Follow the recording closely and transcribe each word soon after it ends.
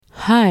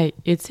Hi,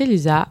 it's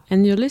Elisa,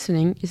 and you're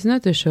listening. It's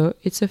not a show,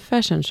 it's a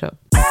fashion show.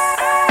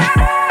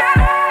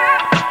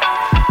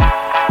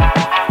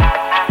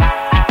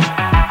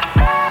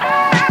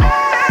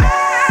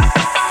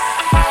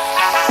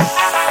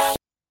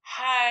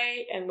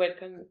 Hi, and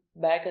welcome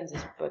back on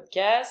this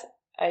podcast.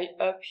 I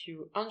hope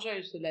you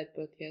enjoyed the last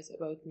podcast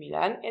about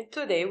Milan, and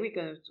today we're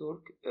gonna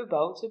talk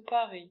about the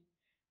Paris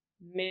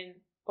main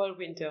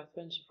fall-winter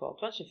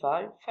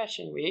 24-25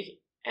 fashion week,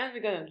 and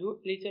we're gonna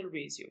do little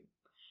resume.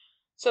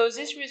 So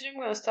this resume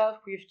we're gonna start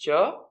with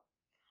Joe.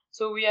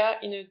 So we are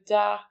in a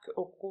dark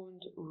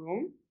round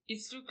room. It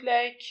looks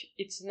like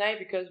it's night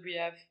because we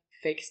have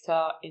fake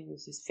star in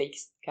this fake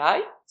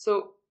sky.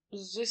 So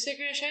the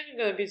circulation is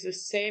gonna be the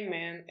same,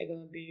 and I'm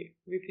gonna be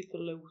repeat a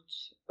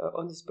lot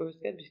on this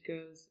podcast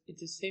because it's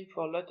the same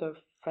for a lot of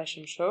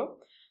fashion show.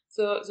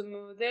 So the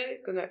model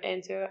gonna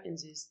enter in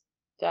this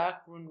dark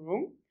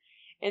room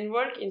and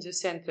walk in the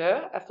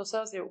center. After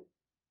that, they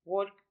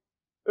walk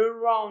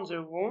around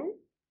the room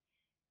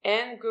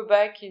and go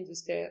back in the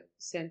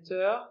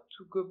center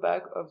to go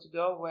back of the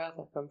door where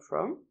they come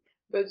from.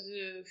 But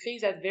the thing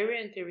that's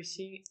very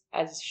interesting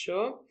at this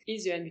show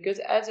is the end, because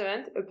at the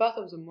end, a part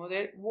of the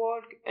model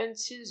walk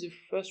until the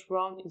first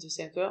round in the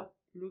center.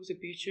 Look the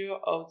picture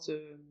of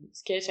the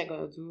sketch I'm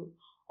gonna do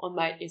on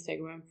my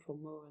Instagram for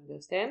more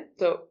understand.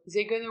 So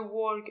they're gonna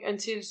walk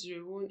until the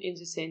room in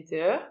the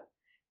center.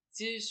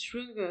 This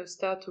room gonna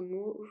start to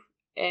move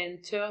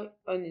and turn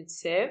on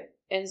itself,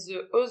 and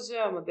the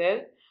other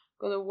model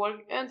gonna walk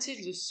until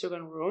the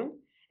second round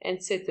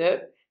and set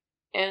up,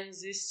 and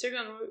this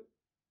second round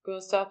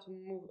gonna start to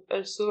move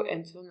also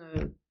and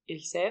turn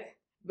itself,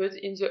 but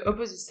in the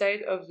opposite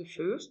side of the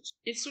first.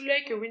 It's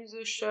like a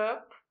window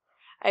shop.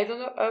 I don't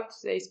know how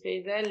to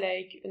explain that,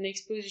 like an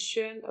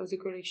exposition of the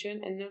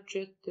collection and not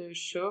just a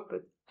show,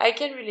 but I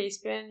can really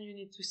explain, you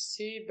need to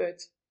see, but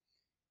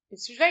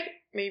it's like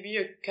maybe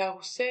a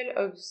carousel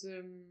of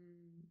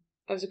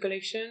the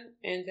collection,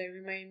 and that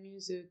remind me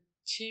the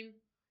theme,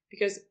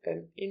 because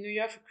in New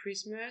York for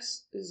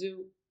Christmas,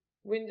 the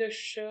window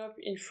shop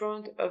in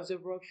front of the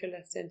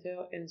Rockefeller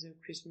Center and the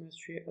Christmas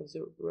tree of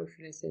the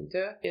Rockefeller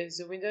Center is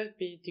the window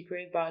be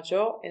decorated by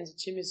Joe, and the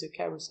theme is the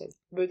carousel.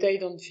 But I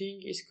don't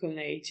think it's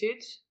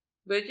connected.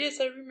 But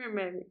yes, I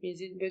remember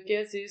it. But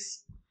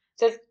yes,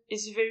 that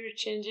is very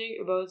changing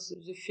about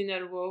the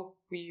final work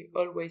we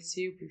always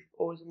see with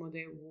all the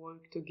models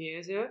work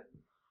together.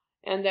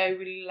 And I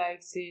really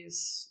like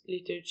this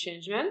little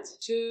changement.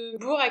 The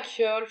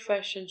Bourg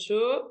fashion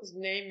show, the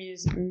name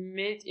is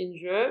Made in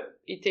Europe.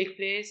 It takes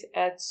place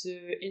at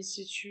the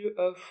Institute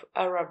of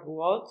Arab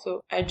World.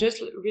 So I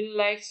just really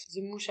like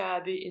the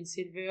Moucharabi in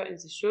silver in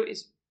the show.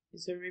 It's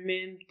a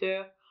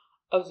reminder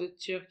of the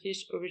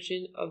Turkish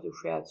origin of the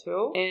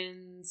creator.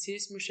 And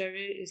this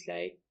Moucharabi is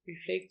like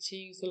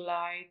reflecting the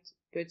light,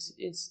 but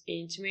it's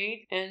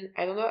intimate, and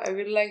I don't know, I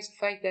really like the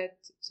fact that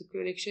the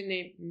collection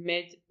name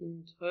Made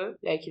in Dreux,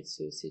 like it's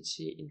a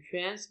city in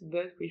France,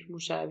 but with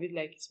Moucharabi,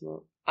 like it's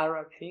more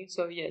Arab thing.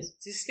 So yes,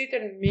 this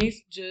little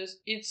mix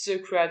it's the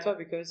creator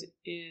because it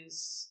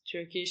is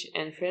Turkish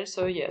and French,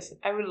 so yes,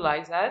 I really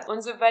like that. On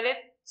the Valet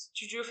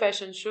Studio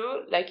fashion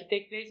show, like it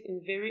takes place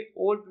in very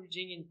old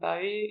building in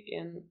Paris,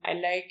 and I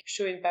like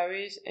show in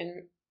Paris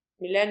and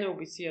Milano.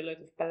 We see a lot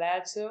of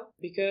palazzo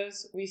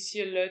because we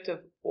see a lot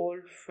of old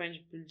French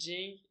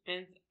building,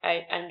 and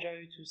I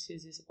enjoy to see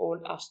this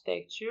old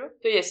architecture.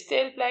 So yes,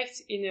 still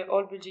place in an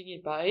old building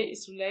in Paris.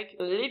 It's like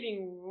a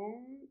living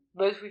room,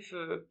 but with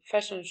a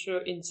fashion show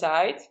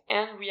inside,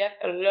 and we have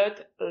a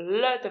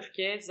lot of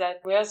kids that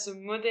where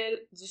the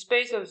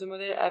space of the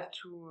model have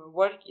to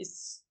work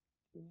is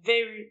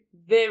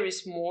very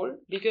small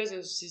because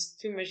there's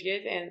too much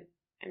gate. And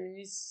I mean,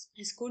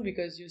 it's cool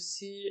because you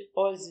see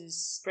all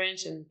this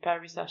French and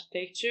Paris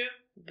architecture,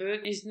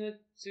 but it's not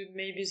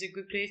maybe the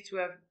good place to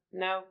have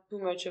now too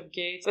much of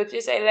gates. But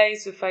yes, I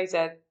like the fact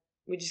that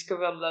we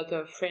discovered a lot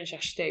of French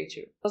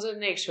architecture. For the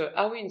next show,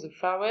 are we in the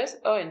Far West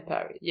or in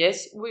Paris?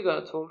 Yes, we're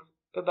gonna talk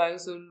about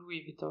the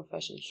Louis Vuitton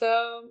fashion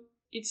show. So,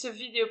 it's a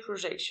video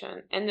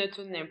projection and not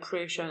an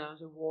impression of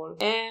the wall.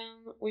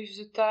 And with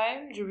the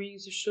time during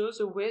the show,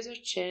 the weather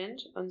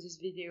changed on this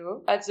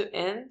video. At the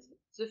end,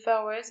 the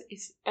Far West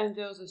is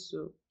under the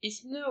snow.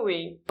 It's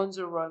snowing on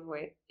the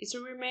runway. It's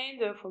a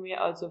reminder for me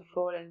of the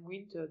fall and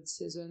winter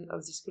season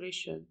of this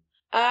collection.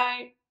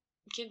 I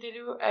can tell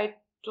you, I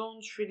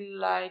don't really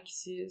like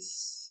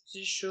this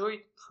show.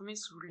 It for me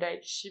it's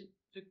like cheap.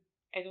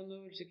 I don't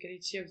know the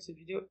quality of the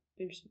video.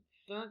 I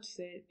don't know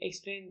to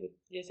explain, but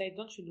yes, I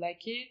don't really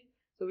like it.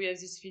 So we have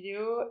this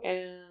video,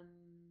 and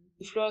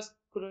the floor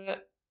color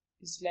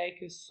is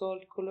like a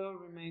salt color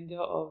reminder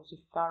of the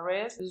Far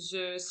West.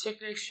 The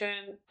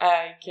circulation,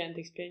 I can't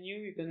explain you.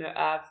 You're gonna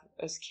have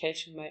a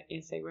sketch on my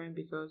Instagram,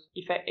 because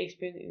if I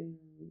explain in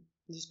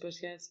this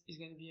podcast, it's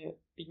gonna be a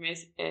big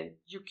mess, and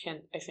you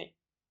can, I think,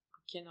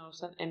 can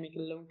understand and make a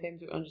long time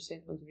to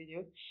understand on the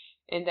video.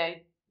 And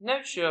I'm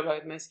not sure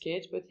about my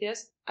sketch, but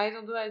yes, I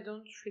don't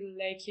really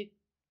like it.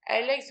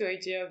 I like the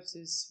idea of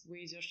this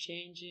weather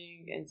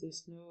changing and the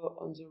snow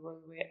on the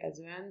runway at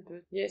the end,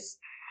 but yes,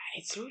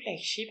 it's really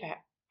like cheap. I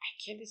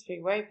can't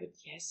explain why, but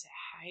yes,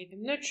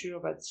 I'm not sure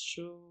about the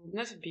show.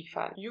 Not a big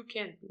fan. You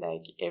can't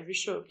like every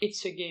show.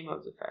 It's a game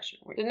of the fashion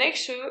week. The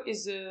next show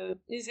is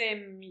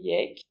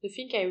Miek. The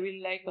thing I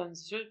really like on the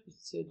show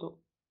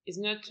is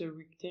not a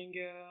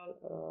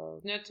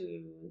rectangle, not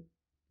a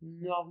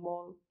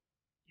normal,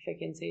 if I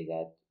can say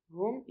that,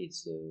 room.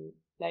 It's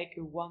like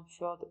a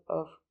 1/3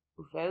 of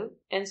oval.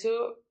 And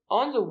so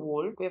on the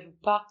wall, we have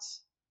a part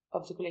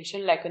of the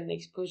collection like an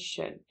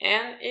exposition.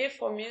 And here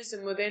for me,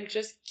 the model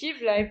just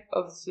give life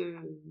of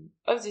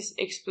this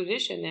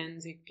exposition,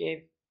 and they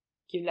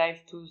give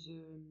life to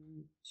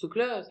the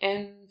clothes.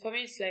 And for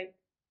me, it's like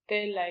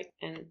tell like,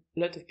 and a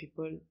lot of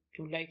people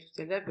don't like to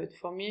tell that, but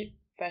for me,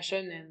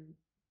 fashion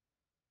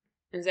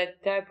and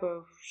that type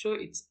of show,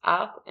 it's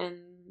art,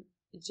 and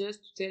it's just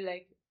to tell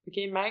like,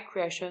 okay, my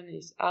creation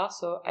is art,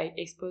 so I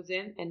expose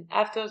them, and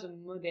after the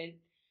model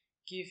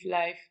give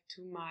life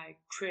to my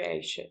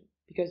creation.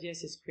 Because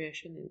yes, it's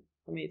creation, and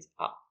for me it's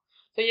art.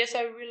 So yes,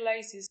 I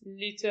realize this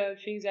little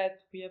thing that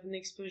we have an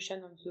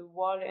exposition on the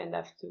wall, and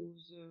after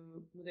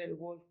the model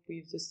wall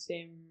with the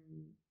same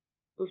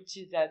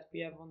objects that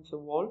we have on the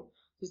wall.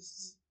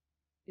 This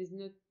is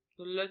not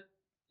a lot,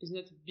 is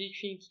not a big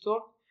thing to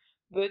talk,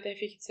 but I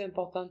think it's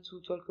important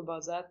to talk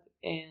about that,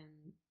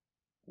 and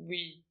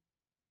we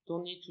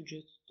don't need to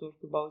just talk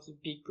about the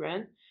big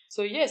brand.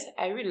 So yes,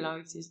 I really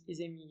like this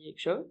Izemi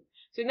show.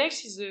 So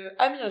next is the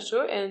Amina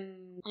show,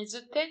 and it's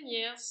the 10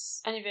 years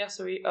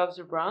anniversary of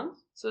the brand.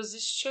 So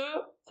this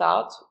show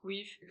starts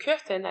with a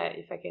curtain,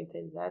 if I can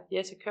tell that.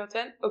 Yes, a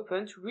curtain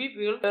open to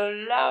reveal a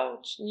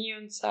large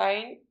neon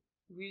sign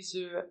with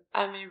the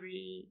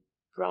Amiri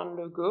brand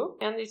logo.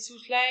 And it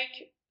looks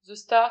like the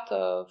start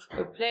of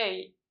a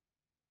play,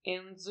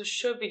 and the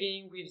show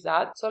beginning with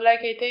that. So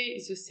like I tell you,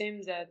 it's the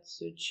same that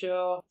the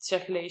chair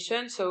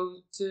circulation.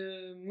 So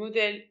the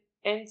model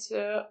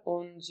enter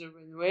on the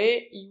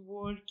runway, he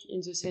walk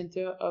in the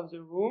center of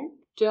the room,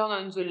 turn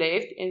on the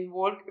left and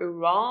walk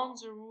around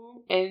the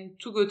room, and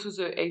to go to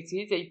the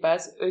exit they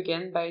pass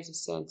again by the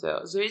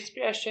center. The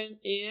inspiration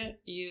here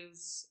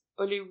is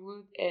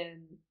Hollywood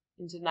and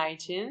in the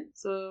 19th.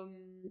 So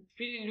it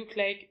really look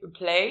like a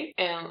play,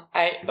 and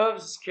I hope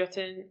this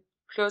curtain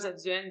close at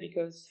the end,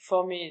 because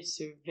for me it's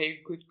a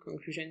very good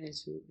conclusion,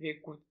 it's a very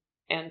good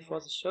end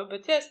for the show.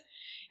 But yes,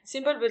 it's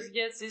simple, but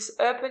yes, this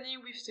opening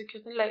with the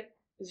curtain, like,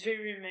 it's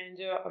very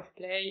reminder of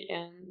play,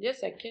 and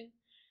yes, I can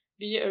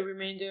be a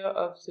reminder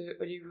of the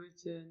Hollywood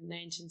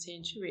 19th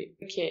century.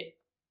 Okay,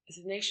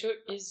 the next show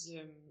is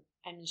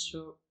Annie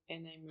show,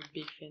 and I'm a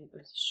big fan of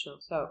the show.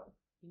 So,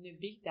 in a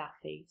big dark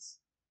place,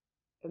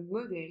 a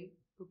model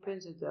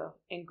opens the door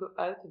and go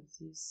out of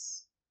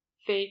this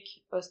fake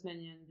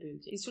Osmanian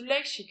building. It looks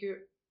like she go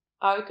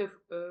out of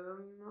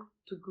home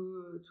to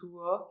go to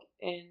work,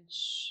 and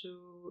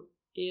show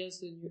here's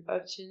the new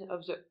option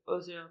of the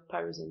other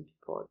Parisian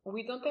people.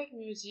 We don't have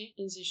music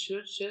in the show,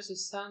 just the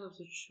sound of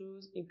the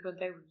shoes in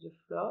contact with the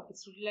floor. It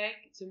looks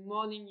like the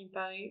morning in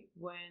Paris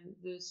when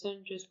the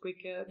sun just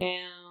wake up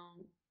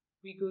and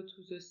we go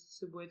to the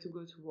subway to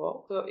go to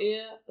work. So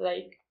here,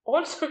 like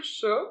also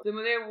show, the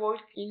model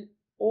walk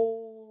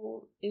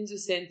all in the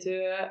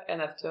center,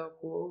 and after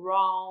go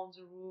around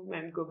the room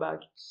and go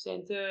back to the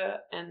center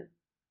and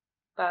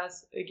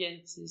pass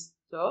against this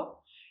door.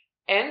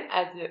 And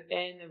at the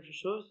end of the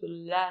show, the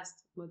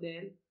last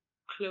model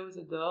close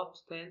the door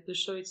to tell the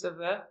show is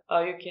over,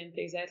 or you can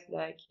take that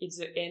like it's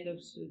the end of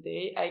the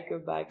day, I go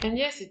back. And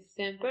yes, it's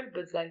simple,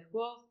 but that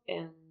works,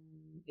 and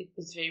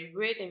it's very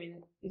great. I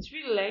mean, it's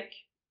really like,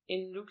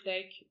 and look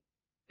like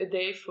a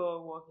day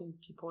for working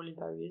people in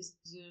Paris.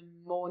 The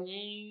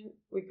morning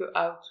we go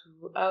out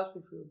with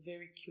a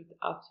very cute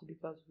outfit,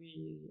 because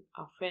we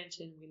are French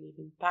and we live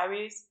in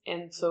Paris.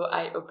 And so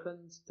I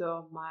opened the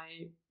door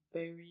my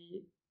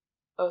very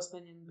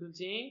Haussmannian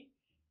building,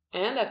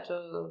 and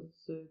after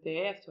the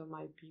day, after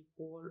my big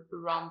wall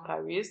around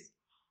Paris,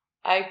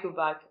 I go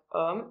back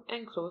home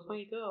and close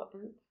my door.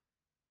 And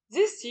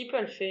this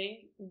simple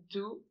thing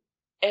do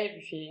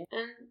everything,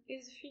 and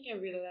it's the thing I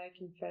really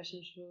like in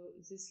fashion show.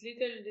 This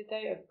little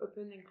detail of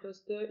open and close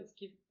door, it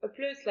gives a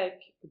place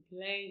like a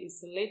play.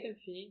 It's a little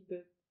thing,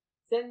 but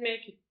then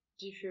make a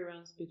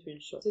difference between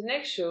shows. The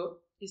next show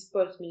is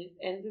Paul Smith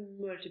and the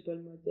multiple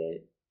model.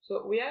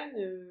 So we are in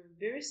a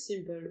very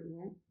simple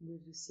room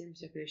with the same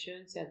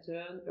circulation,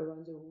 Saturn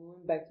around the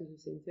room, back to the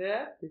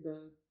center. We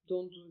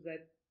don't do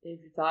that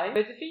every time.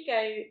 But I think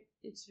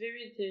it's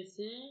very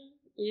interesting.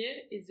 Here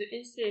is the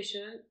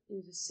installation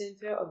in the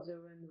center of the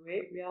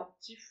runway. We have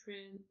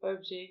different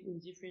objects in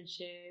different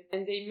shapes,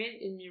 and they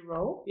made in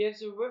mirror. We have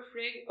the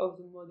reflection of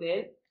the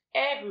model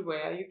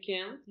everywhere. You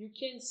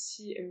can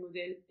see a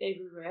model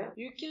everywhere.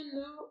 You can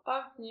know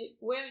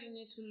where you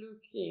need to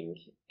looking,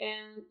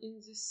 and in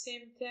the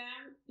same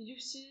time you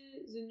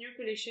see the new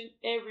collection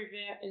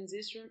everywhere in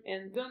this room,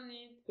 and don't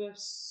need to have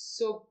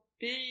so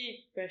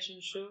big fashion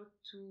show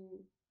to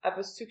have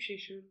a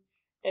successful,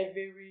 a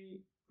very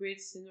great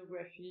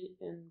scenography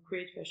and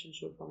great fashion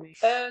show for me.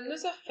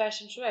 Another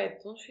fashion show I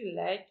don't feel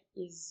like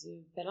is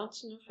the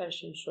Valentino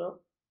fashion show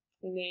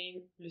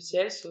named Le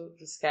Ciel, so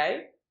the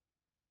sky.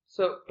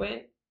 So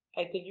when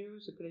I tell you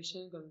the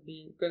collection gonna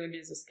be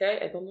the sky.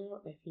 I don't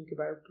know. I think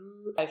about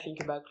blue. I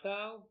think about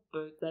cloud,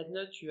 but that's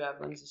not you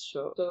have on this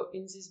show. So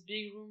in this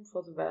big room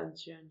for the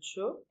Valentine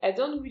show, I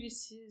don't really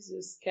see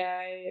the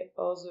sky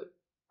or the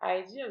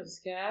idea of the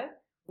sky.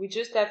 We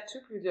just have two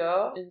blue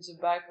doors in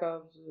the back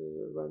of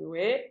the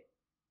runway,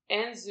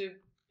 and the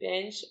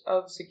bench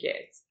of the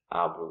guests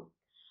are blue.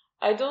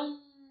 I don't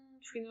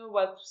really know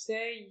what to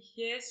say.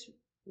 Yes,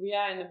 we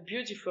are in a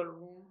beautiful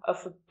room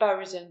of a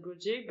Parisian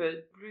budget,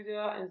 but blue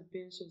door and the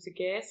bench of the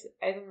guests,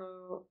 I don't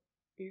know.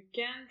 You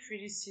can't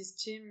really see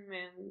steam,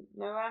 and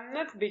no, I'm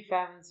not a big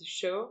fan of the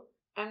show.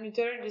 I'm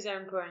literally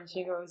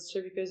disappointed of the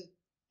show because the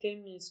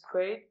theme is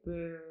great, but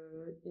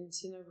in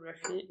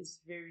scenography it's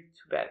very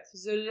too bad.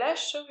 The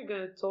last show we're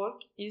gonna talk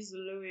is the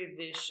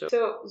Loewe show.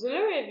 So the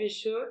Loewe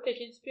show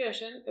takes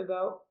inspiration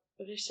about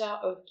Richard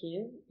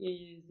Hawkins.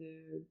 He is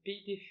a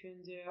big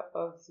defender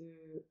of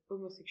the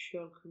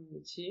homosexual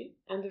community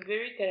and a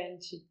very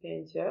talented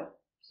painter.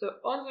 So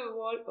on the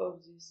wall of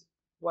this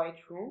white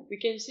room, we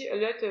can see a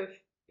lot of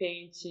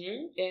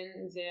painting,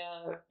 and they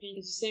are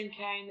the same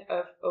kind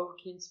of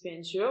Hawkins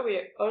painter.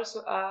 We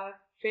also have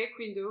fake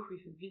window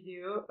with a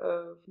video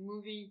of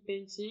moving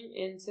painting,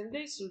 and some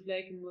days look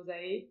like a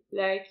mosaic,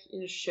 like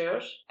in a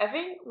church. I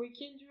think we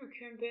can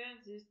compare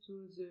this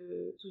to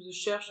the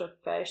Church of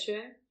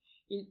Fashion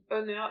in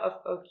honor of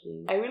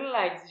Hawkins. I really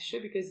like this show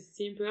because it's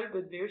simple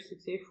but very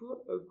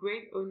successful, a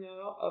great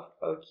honor of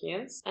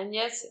Hawkins. And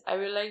yes, I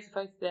really like the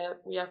fact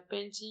that we have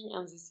painting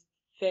and this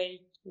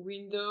fake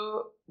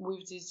window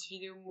with this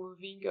video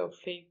moving of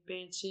fake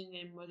painting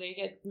and mosaic.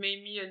 It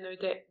made me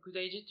another good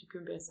idea to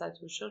compare that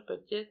to a short,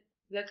 but yet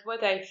that's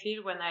what I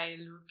feel when I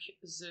look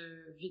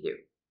the video.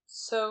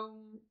 So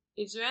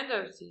it's the end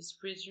of this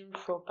resume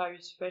for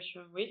Paris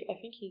Fashion Week. I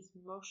think it's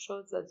more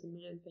short than the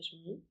Milan Fashion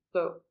Week.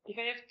 So if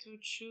I have to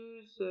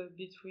choose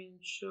between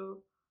show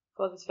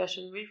for this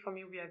Fashion Week, for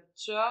me we have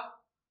Dior,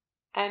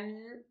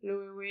 Ami,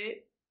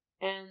 Loewe,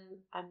 and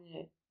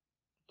Ami.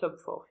 Top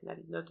 4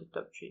 finally, not the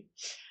top 3.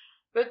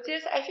 But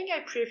yes, I think I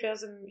prefer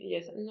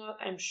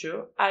I'm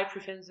sure I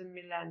prefer the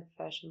Milan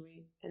Fashion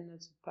Week and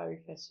not the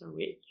Paris Fashion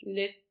Week.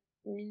 Let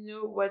me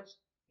know what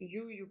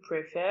you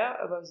prefer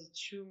about the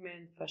two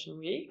main Fashion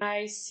Week.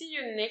 I see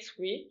you next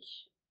week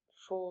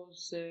for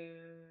the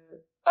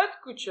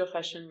Haute Couture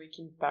Fashion Week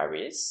in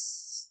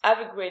Paris. Have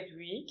a great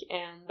week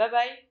and bye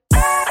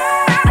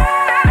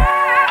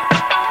bye!